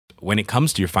when it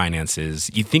comes to your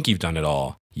finances, you think you've done it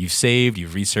all. You've saved,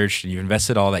 you've researched, and you've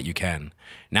invested all that you can.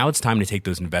 Now it's time to take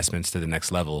those investments to the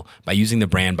next level by using the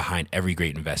brand behind every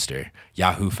great investor,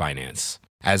 Yahoo Finance.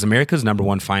 As America's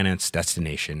 #1 finance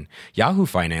destination, Yahoo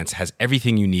Finance has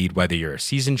everything you need, whether you're a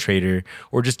seasoned trader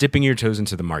or just dipping your toes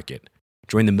into the market.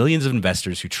 Join the millions of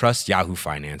investors who trust Yahoo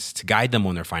Finance to guide them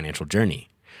on their financial journey.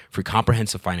 For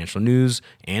comprehensive financial news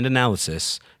and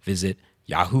analysis, visit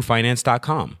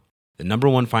yahoofinance.com, the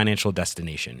 #1 financial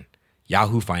destination,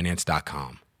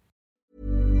 yahoofinance.com.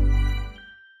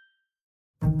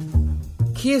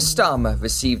 Keir Starmer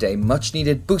received a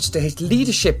much-needed boost to his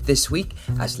leadership this week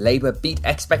as Labour beat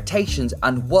expectations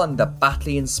and won the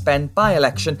Batley and Spen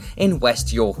by-election in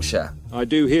West Yorkshire. I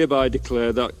do hereby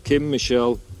declare that Kim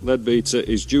Michelle Leadbeater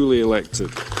is duly elected.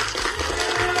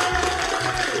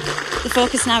 The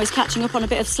focus now is catching up on a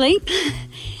bit of sleep,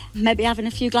 maybe having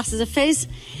a few glasses of fizz,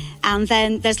 and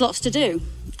then there's lots to do.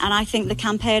 And I think the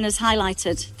campaign has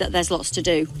highlighted that there's lots to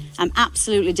do. I'm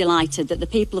absolutely delighted that the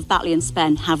people of Batley and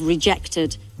Spen have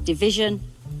rejected division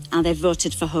and they've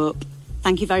voted for hope.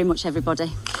 Thank you very much,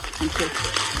 everybody. Thank you.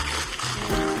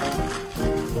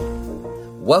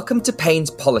 Welcome to Payne's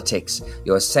Politics,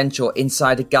 your essential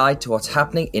insider guide to what's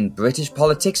happening in British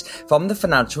politics from the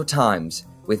Financial Times.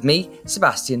 With me,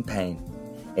 Sebastian Payne.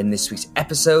 In this week's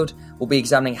episode, we'll be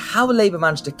examining how Labour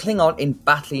managed to cling on in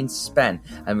Batley and Spen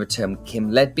and return Kim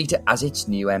Leadbeater as its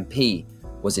new MP.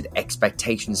 Was it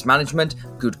expectations management,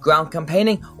 good ground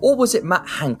campaigning, or was it Matt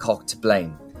Hancock to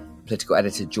blame? Political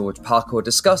editor George Parker will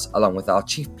discuss, along with our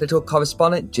chief political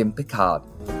correspondent Jim Picard.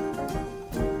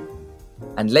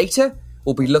 And later,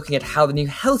 we'll be looking at how the new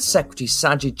Health Secretary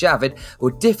Sajid Javid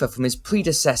will differ from his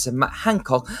predecessor Matt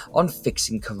Hancock on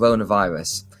fixing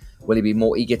coronavirus. Will he be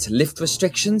more eager to lift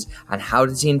restrictions, and how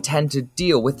does he intend to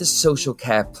deal with the social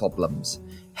care problems?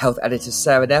 Health editor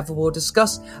Sarah Neville will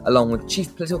discuss, along with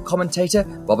chief political commentator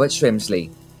Robert Shrimsley.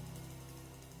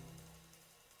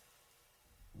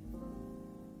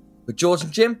 With George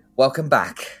and Jim, welcome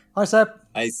back. Hi, Seb.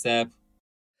 Hey, Seb.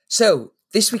 So,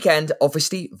 this weekend,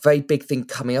 obviously, very big thing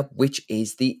coming up, which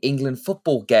is the England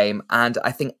football game. And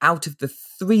I think out of the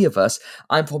three of us,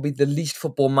 I'm probably the least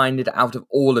football-minded out of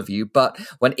all of you. But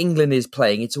when England is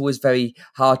playing, it's always very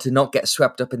hard to not get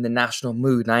swept up in the national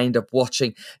mood. And I end up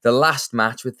watching the last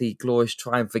match with the glorious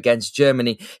triumph against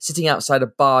Germany, sitting outside a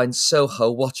bar in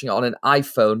Soho, watching it on an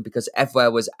iPhone because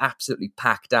everywhere was absolutely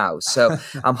packed out. So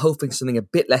I'm hoping something a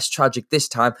bit less tragic this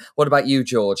time. What about you,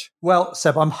 George? Well,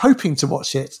 Seb, I'm hoping to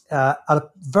watch it at a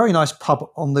very nice pub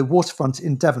on the waterfront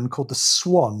in Devon called the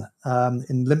Swan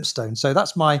in Lympstone. So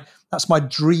that's my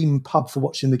dream pub for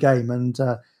watching the game. And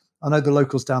I know the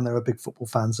locals down there are big football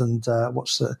fans and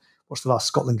watched the last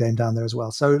Scotland game down there as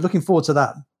well. So looking forward to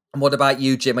that. And what about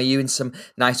you, Jim? Are you in some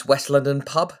nice West London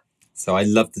pub? So I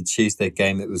loved the Tuesday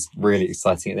game. It was really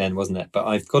exciting at the end, wasn't it? But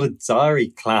I've got a diary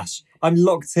clash. I'm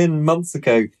locked in months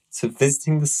ago to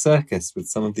visiting the circus with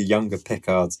some of the younger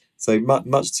Pickards. So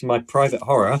much to my private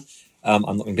horror, I'm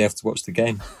not going to be able to watch the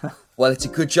game. Well, it's a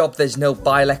good job there's no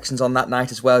by-elections on that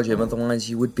night as well, Jim. Otherwise,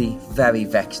 you would be very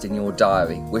vexed in your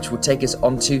diary, which will take us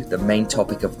on to the main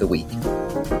topic of the week.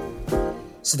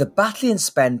 So the Batley and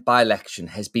Spen by-election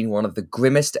has been one of the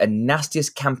grimmest and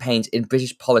nastiest campaigns in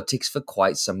British politics for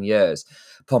quite some years.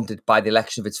 Prompted by the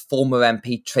election of its former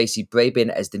MP Tracy Brabin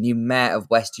as the new mayor of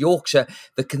West Yorkshire,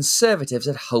 the Conservatives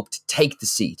had hoped to take the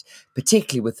seat,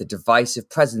 particularly with the divisive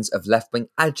presence of left-wing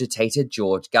agitator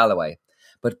George Galloway.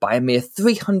 But by a mere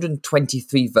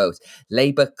 323 votes,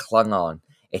 Labour clung on.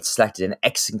 It selected an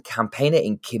excellent campaigner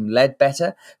in Kim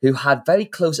Leadbeater, who had very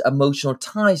close emotional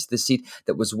ties to the seat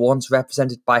that was once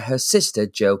represented by her sister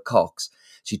Jo Cox.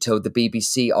 She told the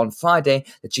BBC on Friday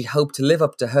that she hoped to live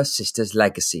up to her sister's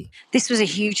legacy. This was a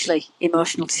hugely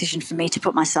emotional decision for me to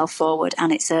put myself forward,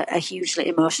 and it's a hugely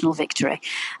emotional victory.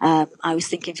 I was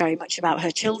thinking very much about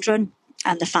her children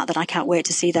and the fact that I can't wait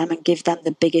to see them and give them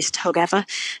the biggest hug ever.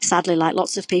 Sadly, like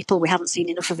lots of people, we haven't seen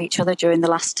enough of each other during the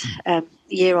last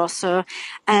year or so.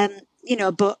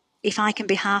 But if I can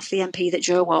be half the MP that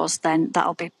Jo was, then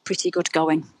that'll be pretty good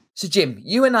going. So Jim,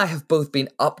 you and I have both been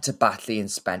up to Batley and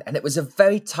Spen, and it was a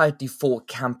very tightly fought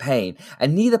campaign,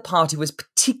 and neither party was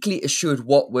particularly assured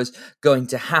what was going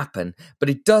to happen. But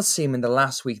it does seem in the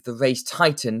last week the race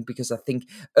tightened, because I think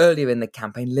earlier in the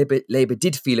campaign Labour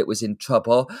did feel it was in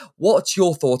trouble. What's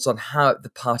your thoughts on how the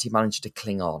party managed to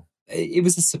cling on? It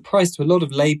was a surprise to a lot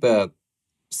of Labour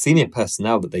senior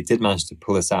personnel that they did manage to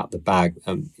pull us out of the bag.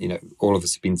 All of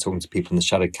us have been talking to people in the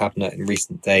shadow cabinet in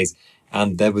recent days,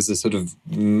 and there was a sort of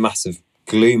massive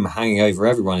gloom hanging over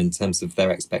everyone in terms of their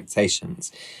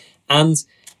expectations. And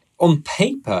on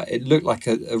paper, it looked like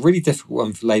a really difficult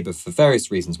one for Labour for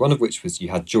various reasons, one of which was you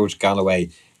had George Galloway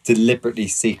deliberately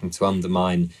seeking to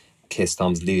undermine Keir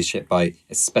Starmer's leadership by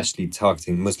especially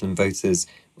targeting Muslim voters,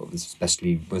 or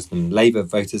especially Muslim Labour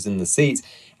voters in the seat,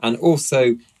 and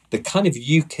also the kind of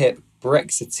UKIP,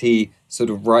 Brexity, sort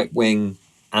of right-wing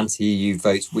anti-EU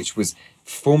vote, which was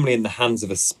formerly in the hands of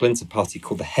a splinter party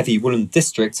called the Heavy Woolen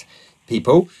District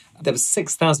people. There was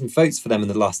 6,000 votes for them in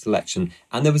the last election,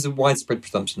 and there was a widespread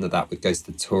presumption that that would go to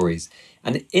the Tories.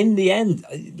 And in the end,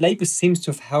 Labour seems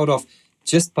to have held off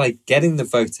just by getting the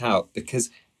vote out, because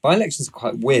by-elections are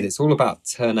quite weird. It's all about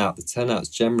turnout. The turnout is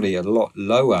generally a lot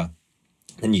lower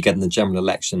than you get in the general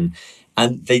election.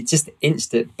 And they just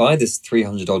inched it by this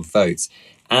 300-odd votes.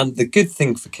 And the good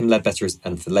thing for Kim Ledbetter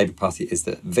and for the Labour Party is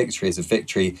that victory is a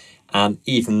victory. And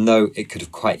even though it could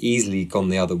have quite easily gone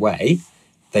the other way,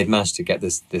 they've managed to get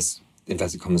this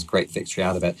inverted commas great victory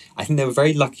out of it. I think they were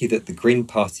very lucky that the Green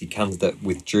Party candidate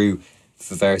withdrew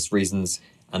for various reasons,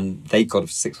 and they got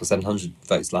 600 or 700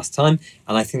 votes last time.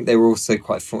 And I think they were also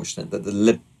quite fortunate that the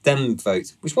Lib Dem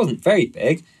vote, which wasn't very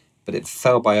big, but it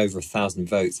fell by over 1,000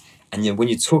 votes. And when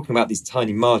you're talking about these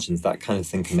tiny margins, that kind of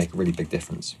thing can make a really big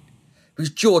difference. Because,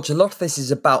 George, a lot of this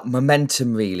is about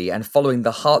momentum, really, and following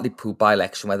the Hartlepool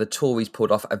by-election, where the Tories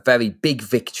pulled off a very big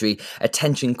victory,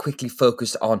 attention quickly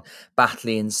focused on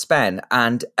Batley and Spen.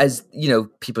 And as,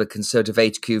 people at Conservative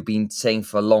HQ have been saying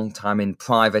for a long time in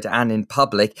private and in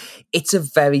public, it's a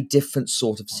very different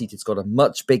sort of seat. It's got a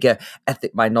much bigger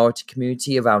ethnic minority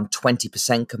community, around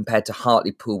 20% compared to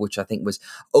Hartlepool, which I think was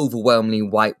overwhelmingly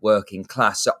white working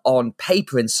class. So on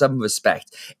paper, in some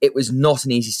respect, it was not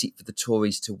an easy seat for the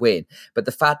Tories to win. But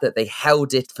the fact that they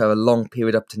held it for a long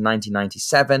period up to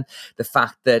 1997, the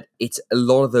fact that a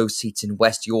lot of those seats in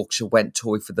West Yorkshire went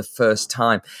Tory for the first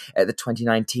time at the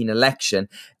 2019 election,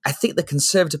 I think the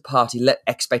Conservative Party let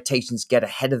expectations get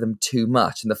ahead of them too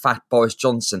much. And the fact Boris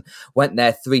Johnson went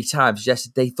there 3 times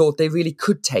suggested they thought they really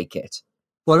could take it.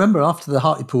 Well, I remember after the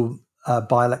Hartlepool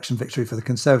by-election victory for the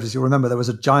Conservatives, you'll remember there was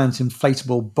a giant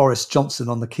inflatable Boris Johnson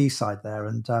on the quayside there.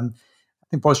 And I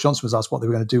think Boris Johnson was asked what they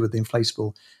were going to do with the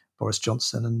inflatable Boris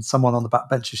Johnson, and someone on the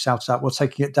backbenches shouted out, "We're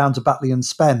taking it down to Batley and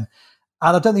Spen." And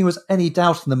I don't think there was any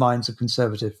doubt in the minds of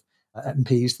Conservative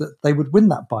MPs that they would win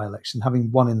that by-election,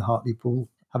 having won in Hartlepool,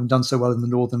 having done so well in the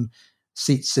northern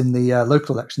seats in the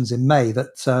local elections in May,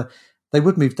 that they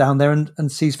would move down there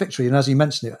and seize victory. And as you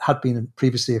mentioned, it had been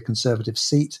previously a Conservative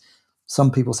seat. Some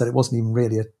people said it wasn't even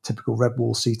really a typical red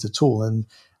wall seat at all. And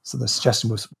so the suggestion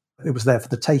was it was there for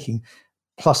the taking.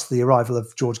 Plus the arrival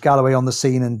of George Galloway on the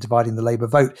scene and dividing the Labour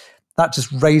vote, that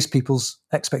just raised people's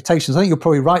expectations. I think you're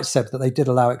probably right, Seb, that they did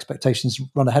allow expectations to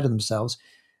run ahead of themselves.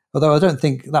 Although I don't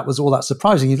think that was all that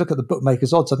surprising. You look at the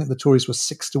bookmakers' odds, I think the Tories were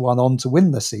 6-1 on to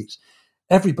win the seat.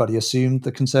 Everybody assumed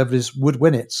the Conservatives would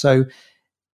win it. So,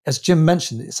 as Jim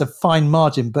mentioned, it's a fine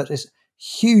margin, but it's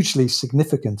hugely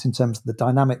significant in terms of the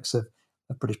dynamics of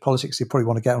British politics. You probably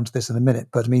want to get onto this in a minute,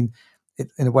 but I mean,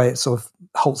 in a way, it sort of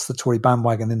halts the Tory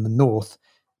bandwagon in the north,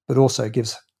 but also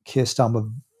gives Keir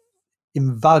Starmer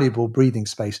invaluable breathing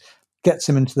space, gets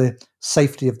him into the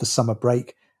safety of the summer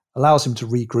break, allows him to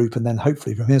regroup, and then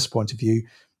hopefully, from his point of view,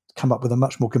 come up with a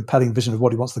much more compelling vision of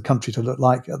what he wants the country to look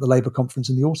like at the Labour conference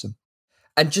in the autumn.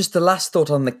 And just the last thought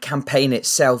on the campaign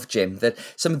itself, Jim, that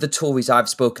some of the Tories I've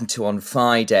spoken to on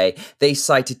Friday, they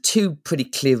cited 2 pretty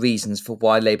clear reasons for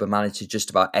why Labour managed to just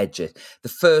about edge it. The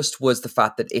first was the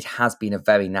fact that it has been a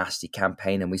very nasty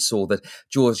campaign, and we saw that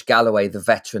George Galloway, the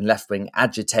veteran left-wing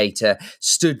agitator,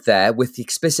 stood there with the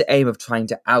explicit aim of trying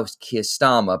to oust Keir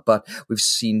Starmer, but we've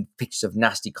seen pictures of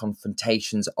nasty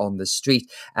confrontations on the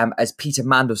street. As Peter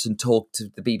Mandelson talked to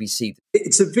the BBC.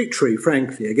 It's a victory,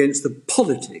 frankly, against the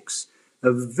politics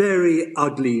of very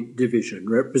ugly division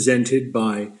represented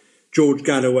by George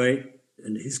Galloway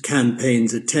and his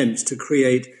campaign's attempts to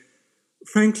create,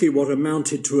 frankly, what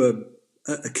amounted to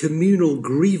a communal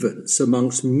grievance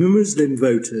amongst Muslim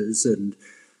voters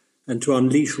and to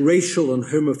unleash racial and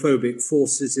homophobic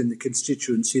forces in the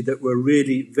constituency that were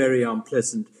really very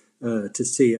unpleasant to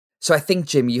see. So I think,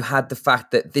 Jim, you had the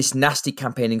fact that this nasty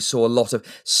campaigning saw a lot of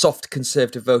soft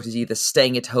Conservative voters either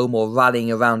staying at home or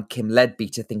rallying around Kim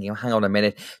Ledbetter, thinking, oh, hang on a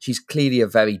minute, she's clearly a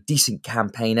very decent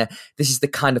campaigner. This is the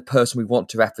kind of person we want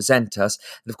to represent us.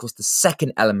 And of course, the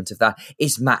second element of that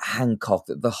is Matt Hancock,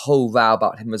 that the whole row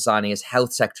about him resigning as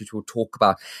health secretary, which we'll talk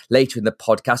about later in the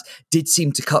podcast, did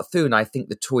seem to cut through. And I think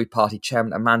the Tory party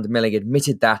chairman, Amanda Milling,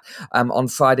 admitted that on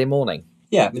Friday morning.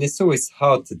 Yeah, I mean, it's always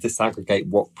hard to disaggregate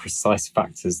what precise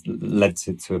factors led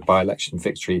to a by-election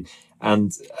victory.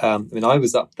 And I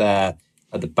was up there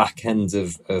at the back end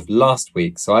of last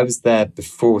week. So I was there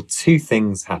before 2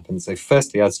 things happened. So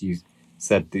firstly, as you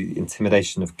said the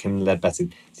intimidation of Kim Ledbetter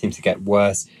seemed to get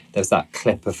worse. There was that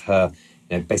clip of her,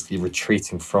 basically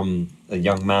retreating from a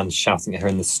young man shouting at her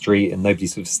in the street and nobody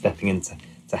sort of stepping in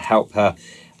to help her.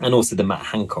 And also the Matt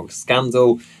Hancock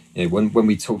scandal. When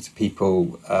we talked to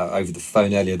people over the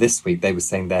phone earlier this week, they were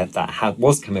saying that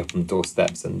was coming up on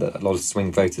doorsteps and that a lot of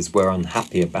swing voters were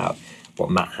unhappy about what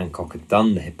Matt Hancock had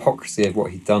done, the hypocrisy of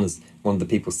what he'd done as one of the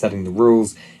people setting the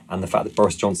rules, and the fact that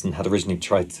Boris Johnson had originally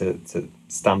tried to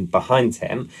stand behind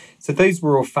him. So those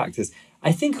were all factors.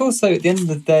 I think also at the end of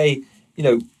the day,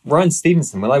 Ryan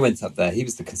Stevenson, when I went up there, he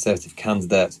was the Conservative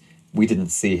candidate. We didn't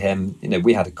see him.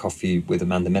 We had a coffee with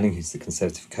Amanda Milling, who's the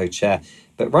Conservative co-chair.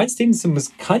 But Ryan Stevenson was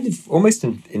kind of almost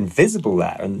invisible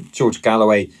there. And George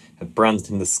Galloway had branded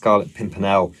him the Scarlet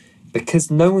Pimpernel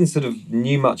because no one sort of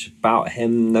knew much about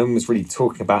him. No one was really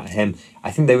talking about him.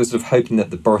 I think they were sort of hoping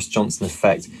that the Boris Johnson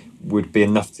effect would be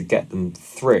enough to get them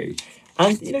through.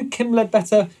 And, Kim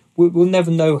Ledbetter, we'll never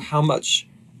know how much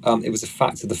it was a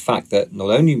fact of the fact that not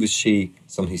only was she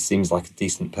someone who seems like a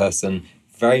decent person,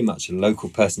 very much a local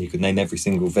person who could name every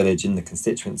single village in the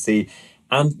constituency,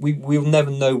 and we'll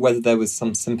never know whether there was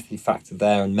some sympathy factor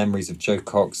there and memories of Jo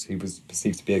Cox, who was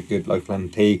perceived to be a good local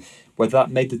MP, whether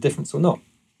that made the difference or not.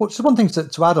 Well, just one thing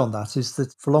to add on that is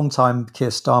that for a long time, Keir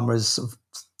Starmer has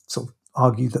sort of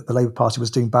argued that the Labour Party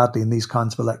was doing badly in these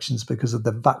kinds of elections because of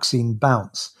the vaccine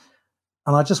bounce.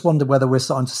 And I just wonder whether we're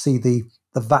starting to see the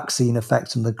vaccine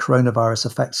effect and the coronavirus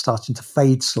effect starting to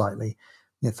fade slightly.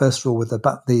 First of all, with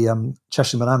the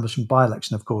Cheshire and Amersham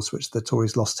by-election, of course, which the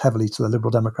Tories lost heavily to the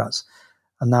Liberal Democrats,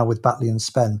 and now with Batley and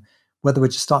Spen, whether we're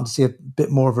just starting to see a bit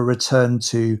more of a return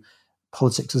to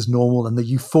politics as normal and the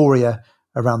euphoria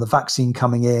around the vaccine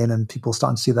coming in and people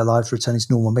starting to see their lives returning to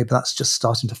normal. Maybe that's just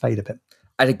starting to fade a bit.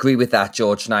 I'd agree with that,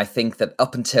 George, and I think that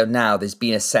up until now, there's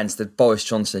been a sense that Boris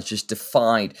Johnson has just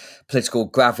defied political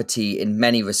gravity in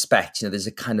many respects. There's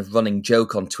a kind of running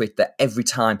joke on Twitter that every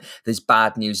time there's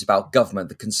bad news about government,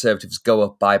 the Conservatives go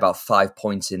up by about 5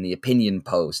 points in the opinion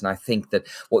polls. And I think that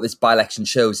what this by-election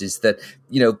shows is that,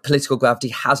 political gravity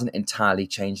hasn't entirely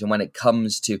changed. And when it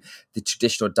comes to the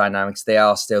traditional dynamics, they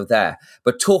are still there.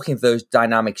 But talking of those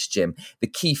dynamics, Jim, the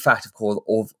key fact of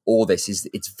all this is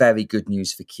it's very good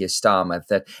news for Keir Starmer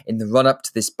that in the run-up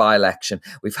to this by-election,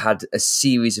 we've had a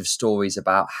series of stories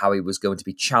about how he was going to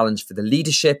be challenged for the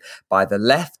leadership by the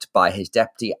left, by his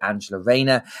deputy, Angela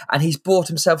Rayner, and he's bought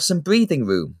himself some breathing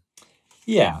room.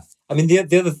 Yeah. I mean, the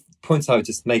other point I would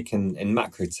just make in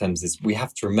macro terms is we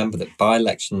have to remember that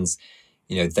by-elections,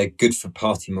 they're good for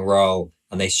party morale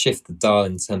and they shift the dial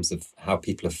in terms of how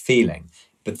people are feeling,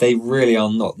 but they really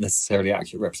are not necessarily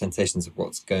accurate representations of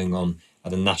what's going on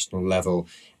at a national level.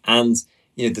 And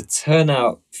the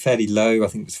turnout fairly low, I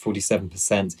think it was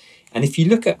 47%. And if you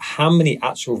look at how many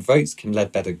actual votes Kim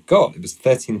Ledbetter got, it was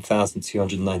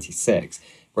 13,296,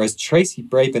 whereas Tracy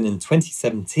Brabin in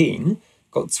 2017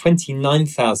 got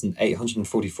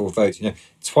 29,844 votes.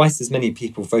 Twice as many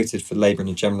people voted for Labour in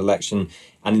a general election,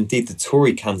 and indeed the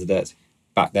Tory candidate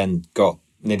back then got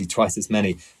nearly twice as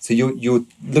many. So you're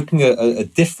looking at a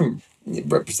different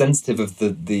representative of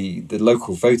the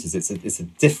local voters. It's a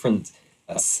different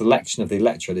selection of the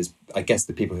electorate is, I guess,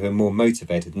 the people who are more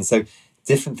motivated. And so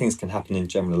different things can happen in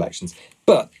general elections.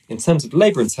 But in terms of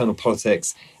Labour internal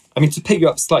politics, I mean, to pick you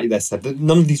up slightly there, Seb, that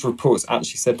none of these reports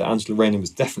actually said that Angela Rayner was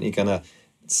definitely going to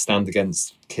stand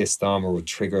against Keir Starmer or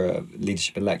trigger a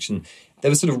leadership election. There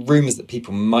were sort of rumours that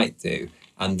people might do,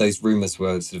 and those rumours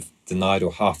were sort of denied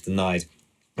or half denied.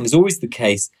 And it's always the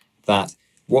case that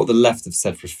what the left have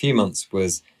said for a few months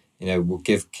was, we'll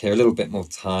give Keir a little bit more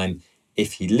time.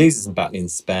 If he loses in Batley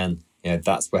and Spen,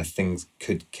 that's where things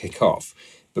could kick off.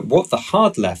 But what the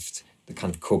hard left, the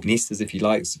kind of Corbynistas, if you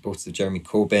like, supporters of Jeremy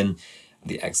Corbyn,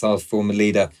 the exiled former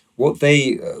leader, what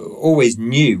they always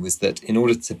knew was that in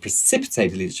order to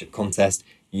precipitate a leadership contest,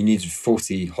 you needed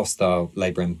 40 hostile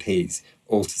Labour MPs,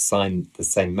 all to sign the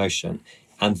same motion.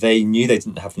 And they knew they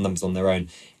didn't have the numbers on their own.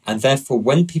 And therefore,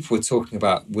 when people were talking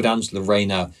about would Angela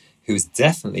Rayner, who was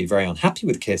definitely very unhappy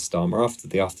with Keir Starmer after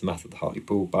the aftermath of the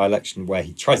Hartlepool by-election, where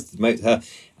he tried to demote her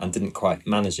and didn't quite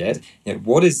manage it.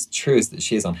 What is true is that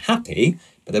she is unhappy,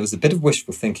 but there was a bit of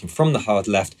wishful thinking from the hard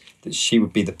left that she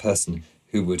would be the person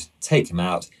who would take him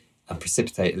out and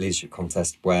precipitate a leadership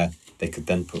contest where they could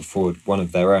then put forward one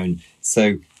of their own.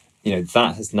 So,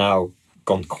 that has now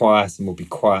gone quiet and will be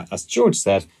quiet, as George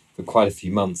said, for quite a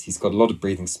few months. He's got a lot of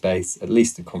breathing space, at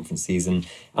least a conference season.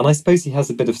 And I suppose he has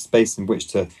a bit of space in which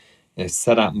to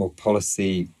set out more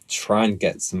policy, try and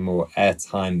get some more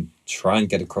airtime, try and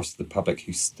get across to the public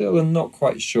who still are not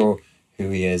quite sure who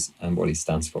he is and what he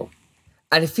stands for.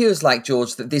 And it feels like,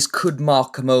 George, that this could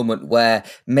mark a moment where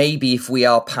maybe if we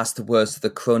are past the worst of the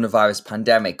coronavirus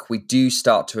pandemic, we do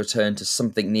start to return to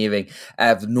something nearing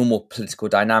normal political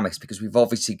dynamics, because we've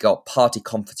obviously got party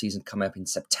conference season coming up in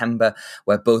September,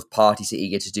 where both parties are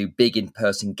eager to do big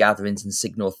in-person gatherings and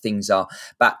signal things are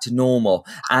back to normal.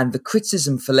 And the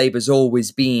criticism for Labour has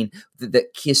always been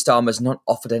that Keir Starmer has not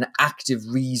offered an active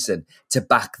reason to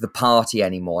back the party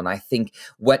anymore. And I think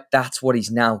that's what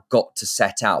he's now got to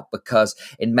set out, because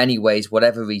in many ways,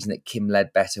 whatever reason that Kim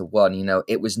Ledbetter won,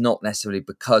 it was not necessarily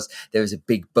because there was a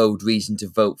big, bold reason to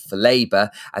vote for Labour.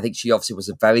 I think she obviously was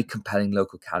a very compelling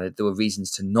local candidate. There were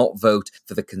reasons to not vote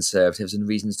for the Conservatives and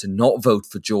reasons to not vote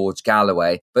for George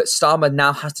Galloway. But Starmer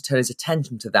now has to turn his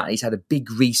attention to that. He's had a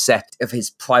big reset of his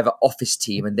private office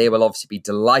team, and they will obviously be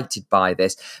delighted by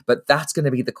this. But that's going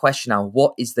to be the question now.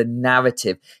 What is the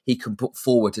narrative he can put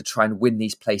forward to try and win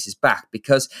these places back?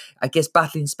 Because I guess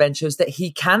Battling Spence shows that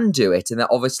he can do it, and that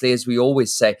obviously, as we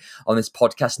always say on this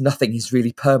podcast, nothing is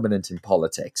really permanent in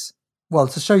politics. Well,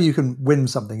 to show you can win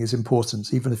something is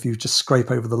important, even if you just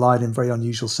scrape over the line in very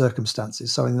unusual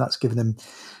circumstances. So I mean, that's given him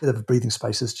a bit of a breathing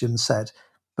space, as Jim said.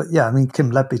 But yeah, I mean,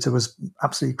 Kim Ledbetter was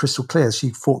absolutely crystal clear. She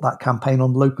fought that campaign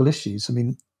on local issues. I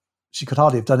mean, she could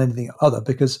hardly have done anything other,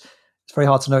 because it's very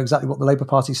hard to know exactly what the Labour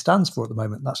Party stands for at the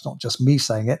moment. That's not just me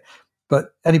saying it,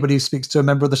 but anybody who speaks to a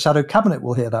member of the shadow cabinet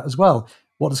will hear that as well.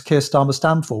 What does Keir Starmer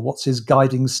stand for? What's his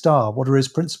guiding star? What are his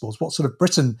principles? What sort of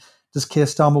Britain does Keir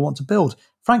Starmer want to build?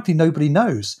 Frankly, nobody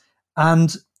knows.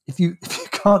 And if you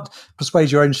can't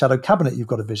persuade your own shadow cabinet you've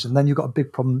got a vision, then you've got a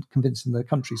big problem convincing the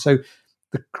country. So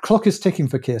the clock is ticking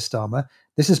for Keir Starmer.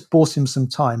 This has bought him some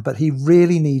time, but he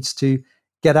really needs to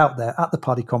get out there at the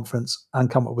party conference and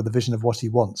come up with a vision of what he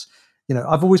wants.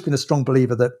 I've always been a strong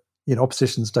believer that,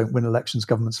 oppositions don't win elections,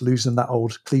 governments lose them, that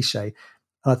old cliche.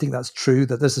 And I think that's true,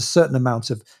 that there's a certain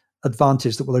amount of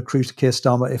advantage that will accrue to Keir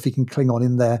Starmer if he can cling on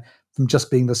in there from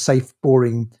just being the safe,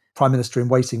 boring Prime Minister in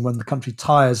waiting when the country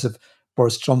tires of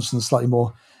Boris Johnson's slightly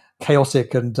more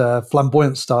chaotic and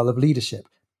flamboyant style of leadership.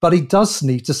 But he does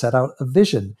need to set out a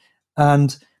vision.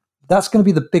 And that's going to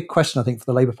be the big question, I think, for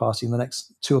the Labour Party in the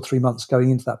next 2 or 3 months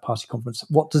going into that party conference.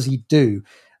 What does he do?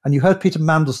 And you heard Peter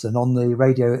Mandelson on the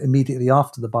radio immediately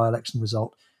after the by-election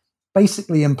result,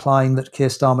 basically implying that Keir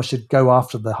Starmer should go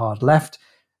after the hard left,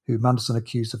 who Mandelson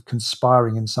accused of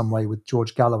conspiring in some way with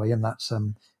George Galloway in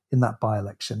that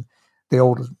by-election. The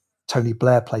old Tony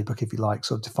Blair playbook, if you like,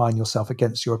 sort of define yourself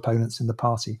against your opponents in the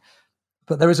party.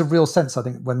 But there is a real sense, I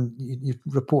think, when you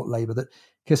report Labour, that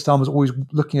Keir Starmer's always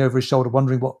looking over his shoulder,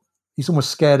 wondering he's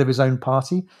almost scared of his own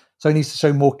party. So he needs to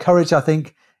show more courage, I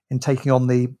think, in taking on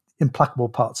the implacable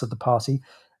parts of the party.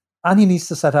 And he needs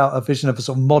to set out a vision of a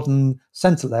sort of modern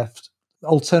centre-left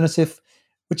alternative,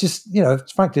 which is,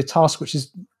 frankly, a task which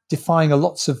is defying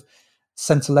lots of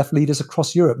centre-left leaders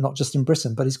across Europe, not just in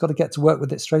Britain, but he's got to get to work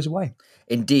with it straight away.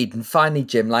 Indeed. And finally,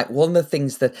 Jim, one of the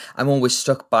things that I'm always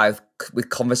struck by with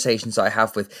conversations I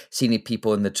have with senior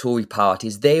people in the Tory party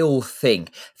is they all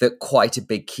think that quite a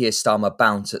big Keir Starmer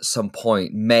bounce at some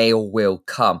point may or will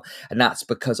come. And that's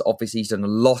because obviously he's done a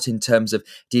lot in terms of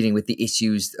dealing with the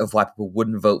issues of why people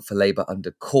wouldn't vote for Labour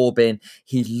under Corbyn.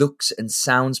 He looks and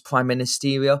sounds prime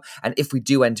ministerial. And if we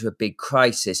do enter a big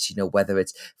crisis, whether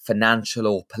it's financial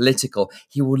or political,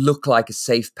 he will look like a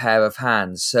safe pair of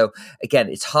hands. So again,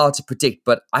 it's hard to predict,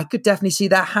 but I could definitely see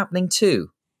that happening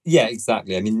too. Yeah,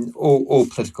 exactly. I mean, all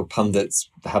political pundits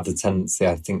have the tendency,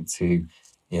 I think, to,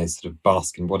 sort of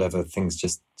bask in whatever things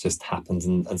just happened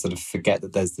and sort of forget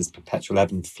that there's this perpetual ebb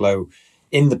and flow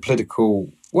in the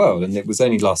political world. And it was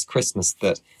only last Christmas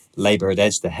that Labour had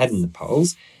edged ahead in the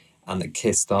polls, and that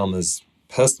Keir Starmer's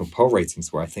personal poll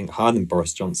ratings were, I think, higher than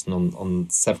Boris Johnson on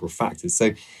several factors.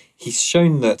 So he's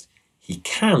shown that he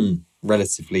can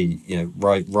relatively,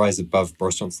 rise above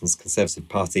Boris Johnson's Conservative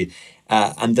Party,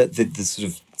 and that the sort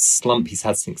of slump he's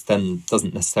had since then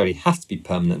doesn't necessarily have to be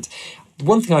permanent. The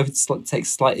one thing I would take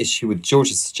slight issue with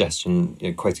George's suggestion,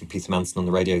 quoting Peter Mandelson on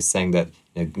the radio, saying that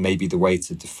maybe the way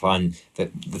to define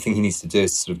that the thing he needs to do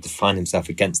is sort of define himself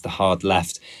against the hard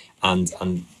left and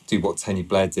do what Tony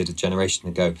Blair did a generation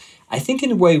ago. I think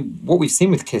in a way what we've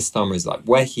seen with Keir Starmer is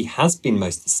where he has been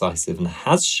most decisive and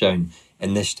has shown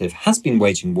initiative, has been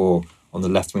waging war on the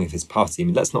left wing of his party. I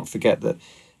mean, let's not forget that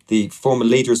the former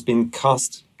leader has been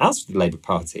cast out of the Labour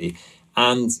Party,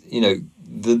 and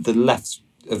the left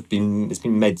it's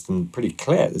been made to them pretty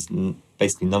clear. There's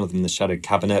basically none of them in the shadow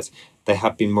cabinet. They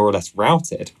have been more or less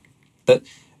routed. But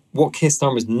what Keir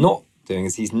Starmer is not doing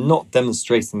is he's not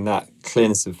demonstrating that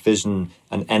clearness of vision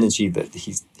and energy that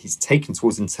he's taken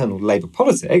towards internal Labour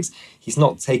politics. He's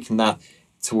not taken that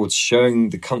towards showing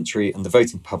the country and the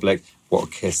voting public what a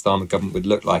Keir Starmer government would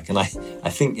look like. And I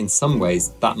think in some ways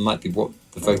that might be what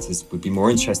the voters would be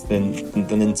more interested in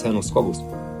than internal squabbles.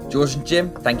 George and Jim,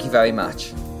 thank you very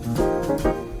much.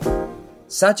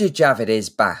 Sajid Javid is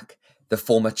back. The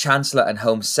former Chancellor and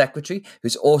Home Secretary,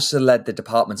 who's also led the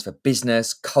departments for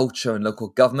business, culture and local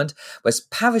government, was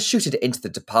parachuted into the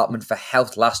Department for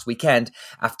Health last weekend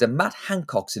after Matt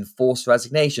Hancock's enforced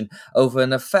resignation over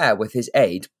an affair with his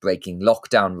aide breaking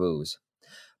lockdown rules.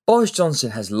 Boris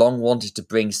Johnson has long wanted to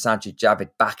bring Sajid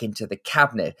Javid back into the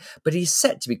cabinet, but he's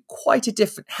set to be quite a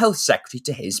different health secretary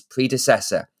to his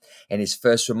predecessor. In his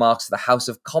first remarks to the House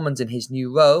of Commons in his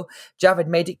new role, Javid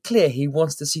made it clear he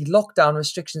wants to see lockdown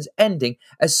restrictions ending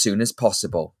as soon as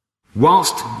possible.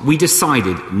 Whilst we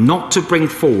decided not to bring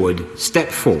forward Step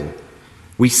 4,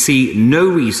 we see no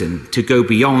reason to go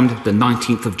beyond the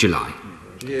 19th of July.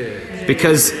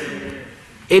 Because,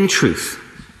 in truth,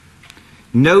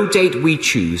 no date we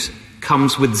choose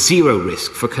comes with zero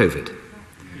risk for COVID.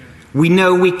 We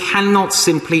know we cannot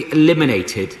simply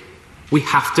eliminate it. We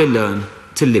have to learn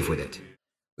to live with it.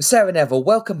 Sarah Neville,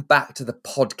 welcome back to the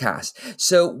podcast.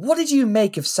 So what did you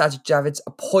make of Sajid Javid's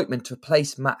appointment to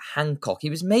replace Matt Hancock? He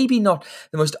was maybe not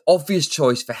the most obvious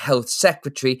choice for Health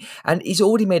Secretary, and he's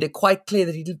already made it quite clear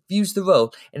that he views the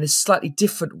role in a slightly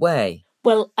different way.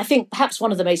 Well, I think perhaps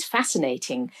one of the most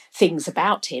fascinating things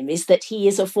about him is that he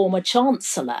is a former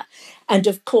Chancellor. And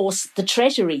of course, the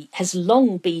Treasury has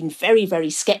long been very,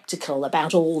 very sceptical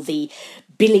about all the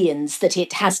billions that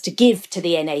it has to give to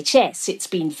the NHS. It's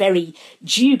been very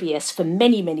dubious for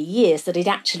many, many years that it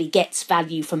actually gets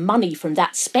value for money from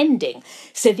that spending.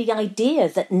 So the idea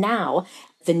that now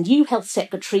the new Health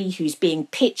Secretary, who's being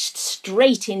pitched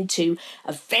straight into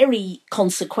a very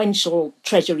consequential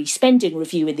Treasury spending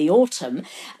review in the autumn,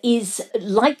 is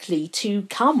likely to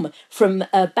come from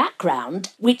a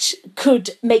background which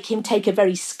could make him take a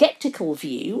very sceptical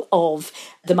view of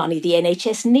the money the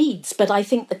NHS needs. But I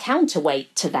think the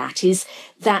counterweight to that is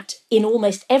that in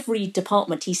almost every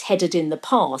department he's headed in the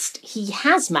past, he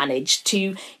has managed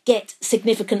to get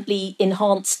significantly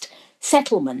enhanced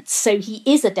settlements. So he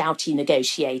is a doughty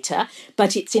negotiator,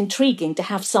 but it's intriguing to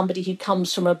have somebody who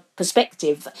comes from a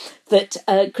perspective that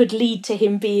could lead to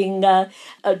him being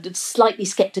slightly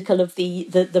sceptical of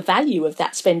the value of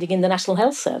that spending in the National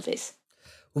Health Service.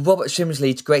 Well, Robert Shrimsley,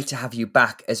 it's great to have you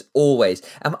back as always.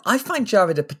 I find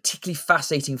Javid a particularly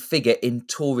fascinating figure in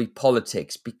Tory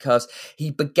politics because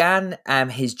he began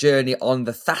his journey on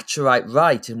the Thatcherite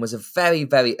right and was a very,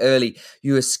 very early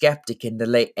Eurosceptic in the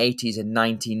late 80s and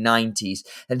 1990s.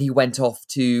 And he went off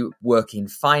to work in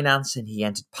finance and he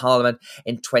entered Parliament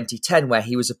in 2010 where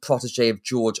he was a protege of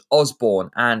George Osborne.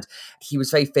 And he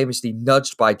was very famously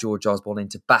nudged by George Osborne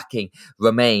into backing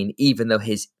Remain, even though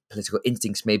his political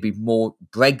instincts may be more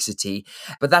Brexity,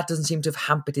 but that doesn't seem to have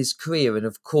hampered his career. And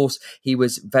of course, he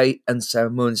was very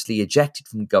unceremoniously ejected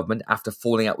from government after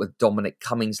falling out with Dominic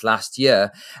Cummings last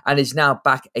year and is now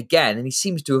back again. And he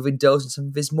seems to have indulged in some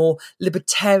of his more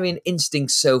libertarian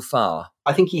instincts so far.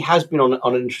 I think he has been on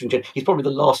an interesting journey. He's probably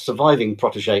the last surviving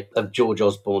protege of George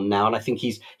Osborne now, and I think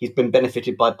he's been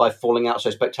benefited by falling out so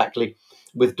spectacularly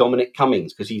with Dominic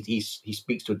Cummings because he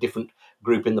speaks to a different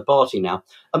group in the party now.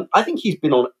 I think he's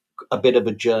been on a bit of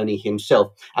a journey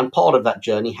himself, and part of that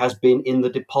journey has been in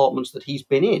the departments that he's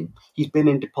been in. He's been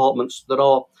in departments that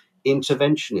are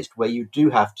interventionist, where you do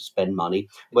have to spend money,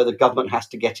 where the government has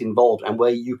to get involved, and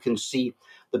where you can see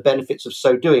the benefits of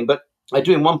so doing. But I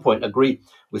do, in one point, agree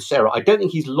with Sarah. I don't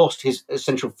think he's lost his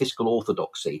essential fiscal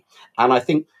orthodoxy, and I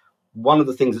think one of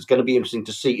the things that's going to be interesting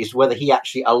to see is whether he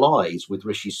actually allies with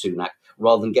Rishi Sunak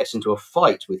rather than gets into a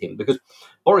fight with him, because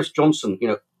Boris Johnson,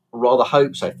 rather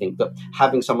hopes, I think, that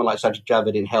having someone like Sajid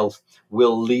Javid in health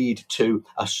will lead to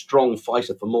a strong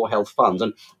fighter for more health funds.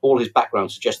 And all his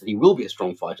background suggests that he will be a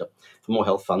strong fighter for more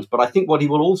health funds. But I think what he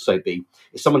will also be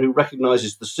is someone who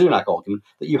recognises the Sunak argument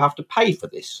that you have to pay for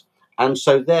this. And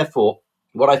so, therefore,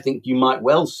 what I think you might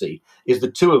well see is the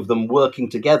two of them working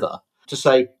together to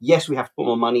say, yes, we have to put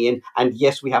more money in, and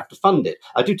yes, we have to fund it.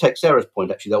 I do take Sarah's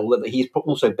point, actually, though, that he's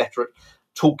also better at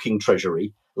talking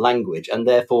Treasury language, and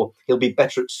therefore he'll be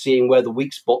better at seeing where the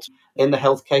weak spots in the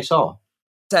health case are.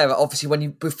 Sarah, obviously,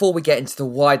 before we get into the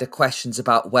wider questions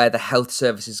about where the health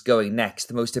service is going next,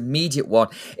 the most immediate one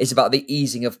is about the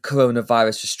easing of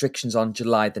coronavirus restrictions on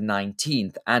July the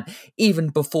 19th. And even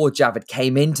before Javid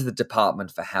came into the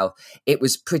Department for Health, it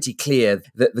was pretty clear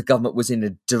that the government was in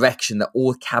a direction that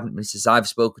all cabinet ministers I've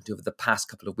spoken to over the past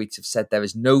couple of weeks have said there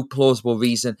is no plausible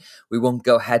reason we won't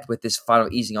go ahead with this final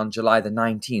easing on July the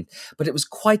 19th. But it was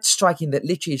quite striking that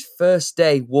literally his first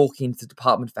day walking into the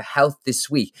Department for Health this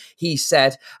week, he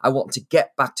said, I want to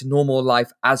get back to normal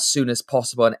life as soon as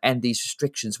possible and end these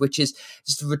restrictions, which is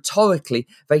just rhetorically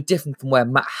very different from where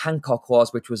Matt Hancock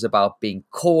was, which was about being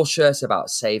cautious, about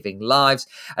saving lives.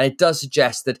 And it does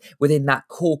suggest that within that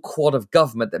core quad of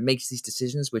government that makes these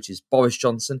decisions, which is Boris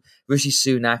Johnson, Rishi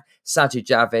Sunak, Sajid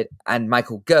Javid and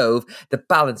Michael Gove, the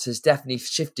balance has definitely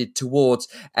shifted towards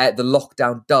the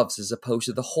lockdown doves as opposed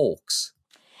to the hawks.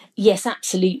 Yes,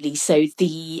 absolutely. So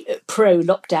the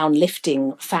pro-lockdown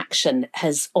lifting faction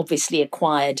has obviously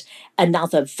acquired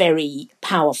another very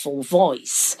powerful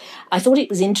voice. I thought it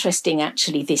was interesting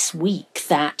actually this week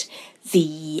that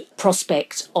the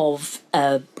prospect of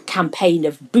a campaign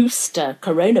of booster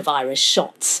coronavirus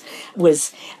shots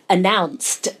was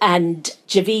announced, and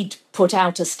Javid put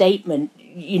out a statement,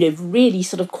 really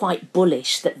sort of quite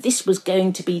bullish that this was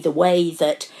going to be the way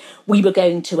that we were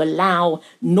going to allow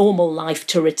normal life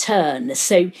to return.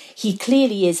 So he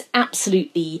clearly is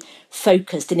absolutely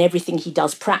focused in everything he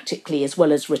does practically as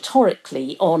well as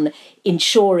rhetorically on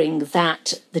ensuring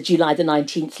that the July the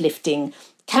 19th lifting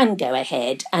can go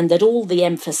ahead, and that all the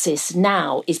emphasis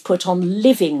now is put on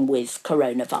living with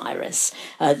coronavirus,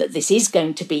 that this is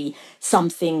going to be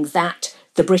something that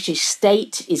the British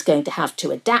state is going to have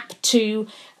to adapt to,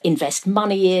 invest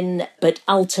money in, but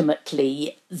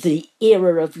ultimately the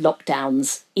era of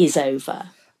lockdowns is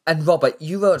over. And Robert,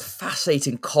 you wrote a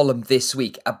fascinating column this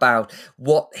week about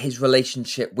what his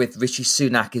relationship with Rishi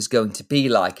Sunak is going to be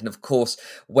like. And of course,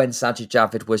 when Sajid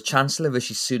Javid was Chancellor,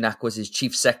 Rishi Sunak was his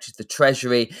Chief Secretary of the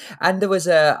Treasury. And there was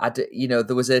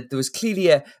clearly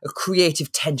a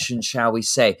creative tension, shall we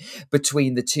say,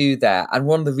 between the two there. And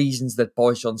one of the reasons that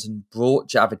Boris Johnson brought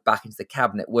Javid back into the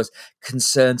cabinet was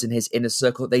concerns in his inner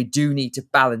circle. They do need to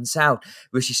balance out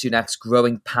Rishi Sunak's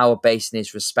growing power base and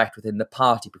his respect within the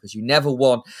party, because you never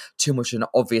want too much of an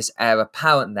obvious heir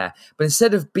apparent there. But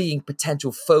instead of being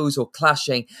potential foes or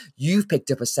clashing, you've picked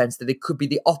up a sense that it could be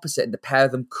the opposite, and the pair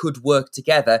of them could work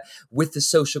together with the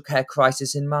social care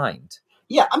crisis in mind.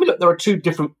 Yeah, I mean, look, there are two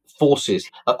different forces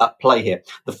at play here.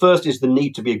 The first is the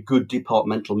need to be a good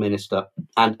departmental minister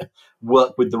and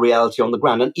work with the reality on the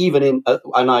ground. And even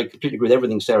and I completely agree with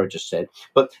everything Sarah just said,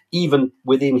 but even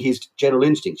within his general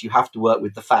instincts, you have to work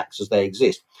with the facts as they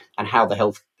exist and how the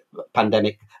health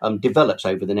pandemic develops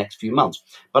over the next few months.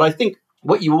 But I think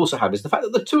what you also have is the fact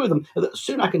that the two of them, that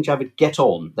Sunak and Javid, get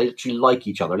on. They actually like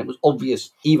each other. And it was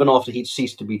obvious, even after he'd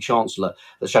ceased to be Chancellor,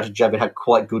 that Sajid Javid had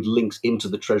quite good links into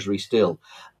the Treasury still.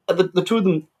 The two of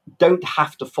them don't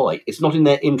have to fight. It's not in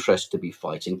their interest to be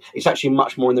fighting. It's actually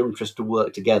much more in their interest to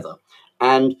work together.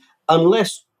 And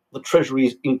unless the Treasury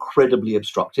is incredibly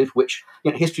obstructive, which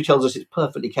history tells us it's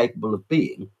perfectly capable of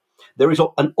being, there is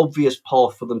an obvious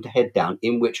path for them to head down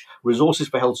in which resources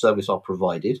for health service are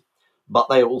provided, but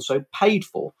they are also paid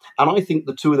for. And I think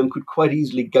the two of them could quite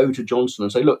easily go to Johnson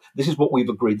and say, look, this is what we've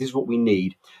agreed, this is what we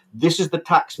need, this is the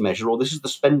tax measure or this is the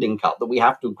spending cut that we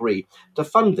have to agree to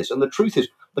fund this. And the truth is,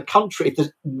 the country, if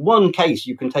there's one case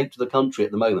you can take to the country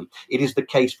at the moment, it is the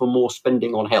case for more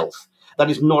spending on health. That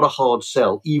is not a hard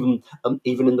sell, even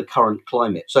in the current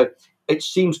climate. So it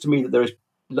seems to me that there is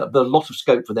a lot of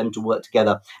scope for them to work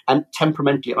together, and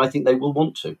temperamentally, I think they will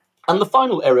want to. And the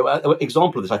final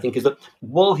example of this, I think, is that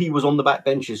while he was on the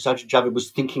backbenches, Sajid Javid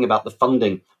was thinking about the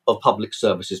funding of public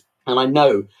services. And I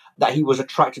know that he was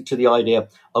attracted to the idea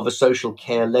of a social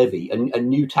care levy, a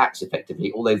new tax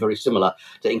effectively, although very similar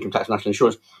to income tax and national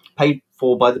insurance, paid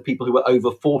for by the people who were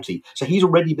over 40. So he's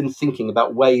already been thinking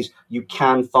about ways you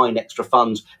can find extra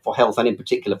funds for health and in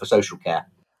particular for social care.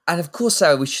 And of course,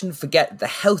 Sarah, we shouldn't forget that the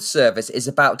health service is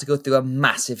about to go through a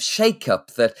massive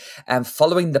shake-up, that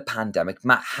following the pandemic,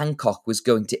 Matt Hancock was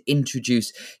going to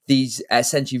introduce these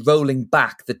essentially rolling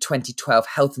back the 2012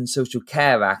 Health and Social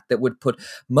Care Act that would put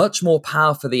much more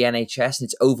power for the NHS and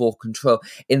its overall control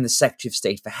in the Secretary of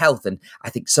State for Health. And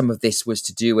I think some of this was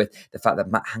to do with the fact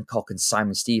that Matt Hancock and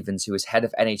Simon Stevens, who is head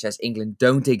of NHS England,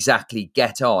 don't exactly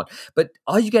get on. But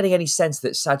are you getting any sense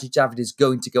that Sajid Javid is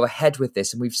going to go ahead with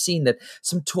this? And we've seen that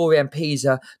some Tory MPs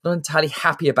are not entirely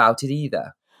happy about it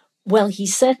either. Well,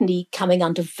 he's certainly coming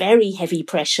under very heavy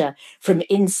pressure from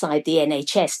inside the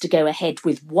NHS to go ahead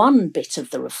with one bit of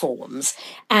the reforms.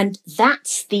 And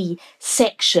that's the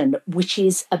section which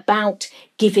is about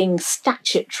giving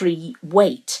statutory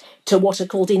weight to what are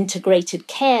called integrated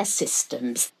care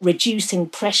systems, reducing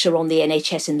pressure on the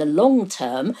NHS in the long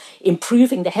term,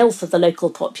 improving the health of the local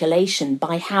population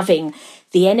by having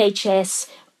the NHS,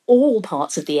 all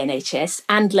parts of the NHS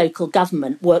and local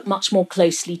government work much more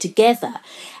closely together.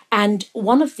 And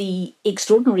one of the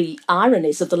extraordinary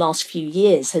ironies of the last few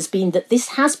years has been that this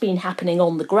has been happening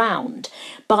on the ground,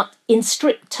 but in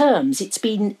strict terms, it's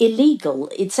been illegal.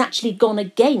 It's actually gone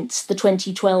against the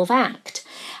 2012 Act.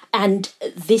 And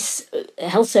this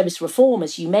health service reform,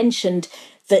 as you mentioned,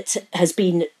 that has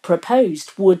been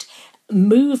proposed would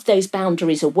move those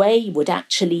boundaries away, would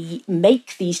actually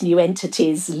make these new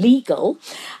entities legal.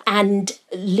 And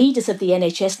leaders of the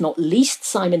NHS, not least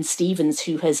Simon Stevens,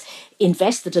 who has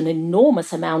invested an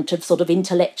enormous amount of sort of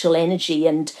intellectual energy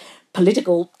and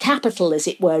political capital, as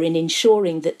it were, in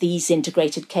ensuring that these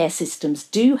integrated care systems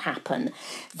do happen,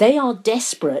 they are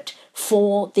desperate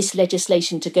for this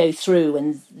legislation to go through.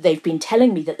 And they've been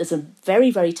telling me that there's a very,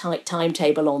 very tight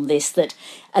timetable on this, that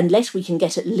unless we can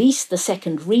get at least the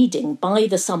second reading by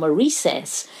the summer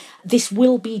recess, this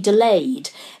will be delayed.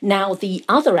 Now, the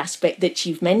other aspect that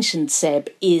you've mentioned, Seb,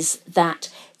 is that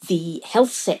the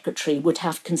health secretary would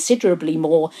have considerably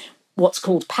more what's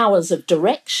called powers of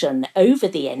direction over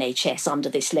the NHS under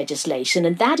this legislation.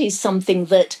 And that is something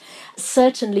that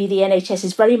certainly the NHS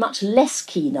is very much less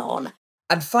keen on.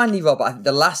 And finally, Rob, I think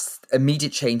the last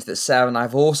immediate change that Sarah and I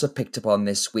have also picked up on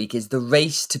this week is the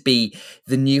race to be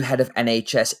the new head of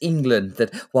NHS England.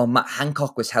 That while Matt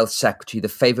Hancock was health secretary, the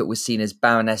favourite was seen as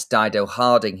Baroness Dido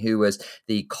Harding, who was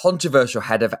the controversial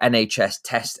head of NHS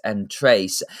Test and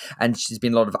Trace. And there's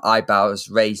been a lot of eyebrows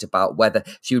raised about whether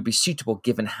she would be suitable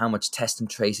given how much Test and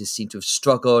Trace has seemed to have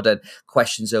struggled and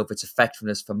questions over its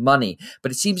effectiveness for money.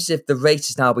 But it seems as if the race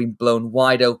has now been blown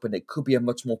wide open. It could be a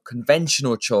much more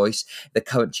conventional choice. The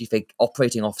current chief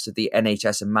operating officer of the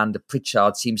NHS, Amanda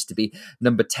Pritchard, seems to be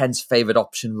number 10's favourite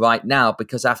option right now,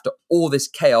 because after all this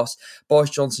chaos, Boris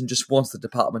Johnson just wants the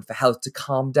Department for Health to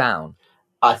calm down.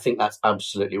 I think that's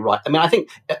absolutely right. I mean, I think,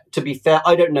 to be fair,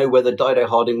 I don't know whether Dido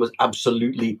Harding was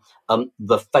absolutely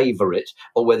the favourite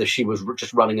or whether she was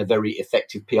just running a very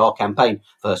effective PR campaign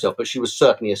for herself, but she was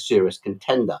certainly a serious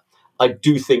contender. I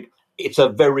do think it's a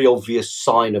very obvious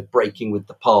sign of breaking with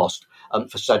the past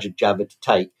for Sajid Javid to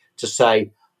take, to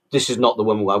say, this is not the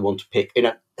woman I want to pick. You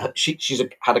know, she's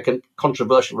had a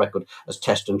controversial record as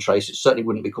Test and Trace. It certainly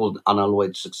wouldn't be called an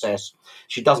unalloyed success.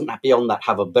 She doesn't, beyond that,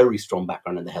 have a very strong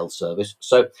background in the health service.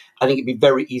 So I think it'd be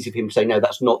very easy for him to say, no,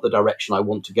 that's not the direction I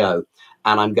want to go.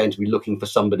 And I'm going to be looking for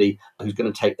somebody who's going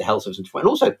to take the health service into it. And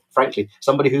also, frankly,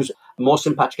 somebody who's more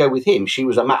simpatico with him. She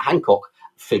was a Matt Hancock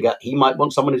figure. He might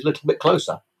want someone who's a little bit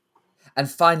closer. And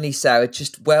finally, Sarah,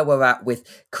 just where we're at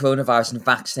with coronavirus and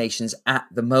vaccinations at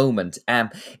the moment.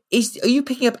 Are you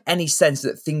picking up any sense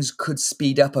that things could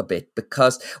speed up a bit?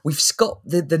 Because we've got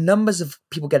the numbers of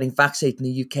people getting vaccinated in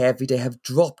the UK every day have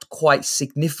dropped quite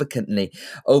significantly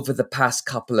over the past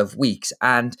couple of weeks.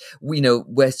 And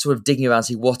we're sort of digging around to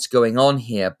see what's going on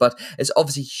here. But it's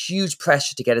obviously huge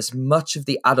pressure to get as much of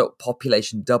the adult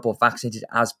population double vaccinated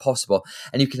as possible.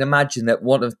 And you can imagine that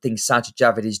one of the things Sajid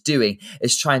Javid is doing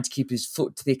is trying to keep his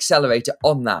foot to the accelerator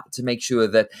on that to make sure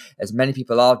that as many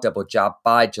people are double jabbed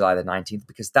by July the 19th,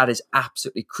 because that is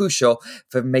absolutely crucial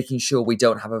for making sure we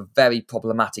don't have a very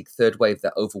problematic third wave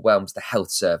that overwhelms the health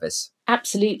service.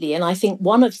 Absolutely. And I think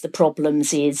one of the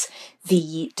problems is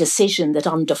the decision that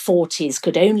under 40s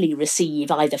could only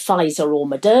receive either Pfizer or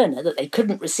Moderna, that they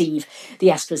couldn't receive the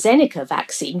AstraZeneca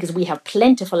vaccine, because we have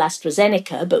plentiful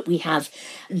AstraZeneca, but we have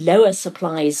lower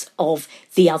supplies of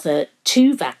the other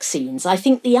two vaccines. I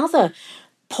think the other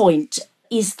point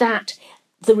is that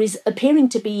there is appearing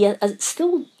to be a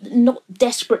still not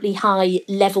desperately high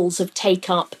levels of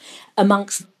take-up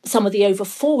amongst some of the over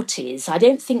 40s. I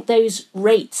don't think those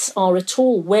rates are at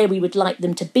all where we would like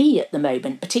them to be at the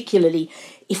moment, particularly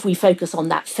if we focus on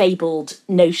that fabled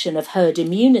notion of herd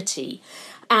immunity.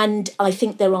 And I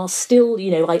think there are still,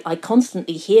 I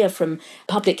constantly hear from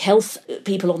public health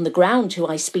people on the ground who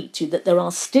I speak to that there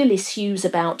are still issues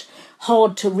about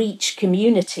hard to reach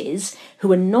communities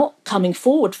who are not coming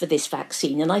forward for this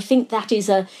vaccine. And I think that is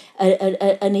an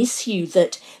issue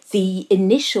that the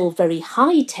initial very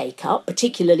high take-up,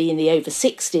 particularly in the over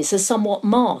 60s, has somewhat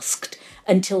masked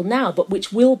until now, but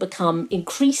which will become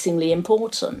increasingly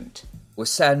important. Well,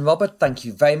 Sarah and Robert, thank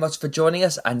you very much for joining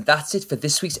us, and that's it for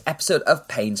this week's episode of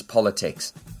Payne's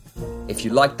Politics. If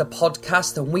you like the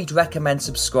podcast, then we'd recommend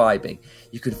subscribing.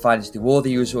 You can find us through all the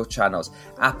usual channels: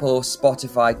 Apple,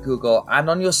 Spotify, Google, and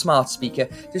on your smart speaker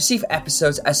to receive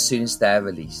episodes as soon as they're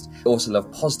released. We also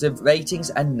love positive ratings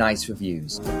and nice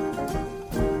reviews.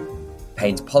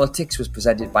 Payne's Politics was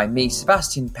presented by me,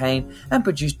 Sebastian Payne, and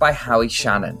produced by Howie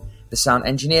Shannon. The sound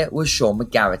engineer was Sean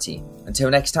McGarrity. Until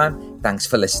next time, thanks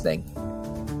for listening.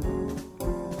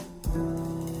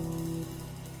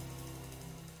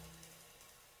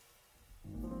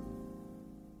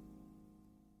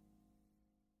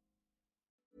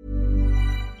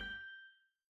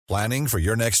 Planning for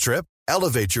your next trip?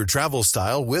 Elevate your travel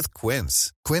style with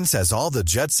Quince. Quince has all the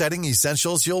jet-setting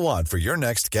essentials you'll want for your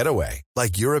next getaway,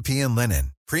 like European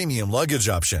linen, premium luggage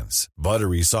options,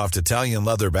 buttery soft Italian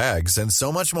leather bags, and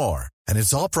so much more. And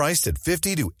it's all priced at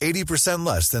 50 to 80%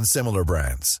 less than similar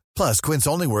brands. Plus, Quince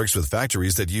only works with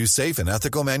factories that use safe and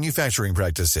ethical manufacturing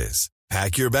practices.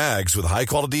 Pack your bags with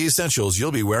high-quality essentials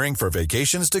you'll be wearing for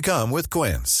vacations to come with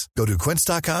Quince. Go to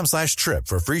quince.com/trip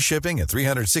for free shipping and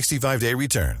 365-day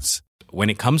returns. When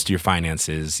it comes to your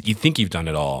finances, you think you've done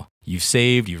it all. You've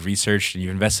saved, you've researched, and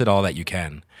you've invested all that you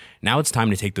can. Now it's time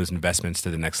to take those investments to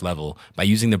the next level by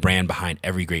using the brand behind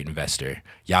every great investor,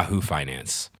 Yahoo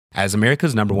Finance. As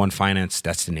America's #1 finance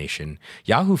destination,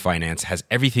 Yahoo Finance has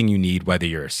everything you need, whether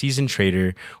you're a seasoned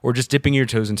trader or just dipping your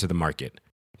toes into the market.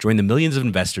 Join the millions of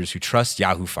investors who trust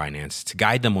Yahoo Finance to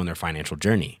guide them on their financial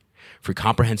journey. For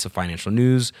comprehensive financial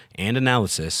news and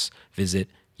analysis, visit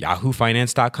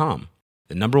yahoofinance.com,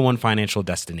 the #1 financial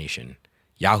destination,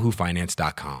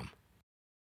 yahoofinance.com.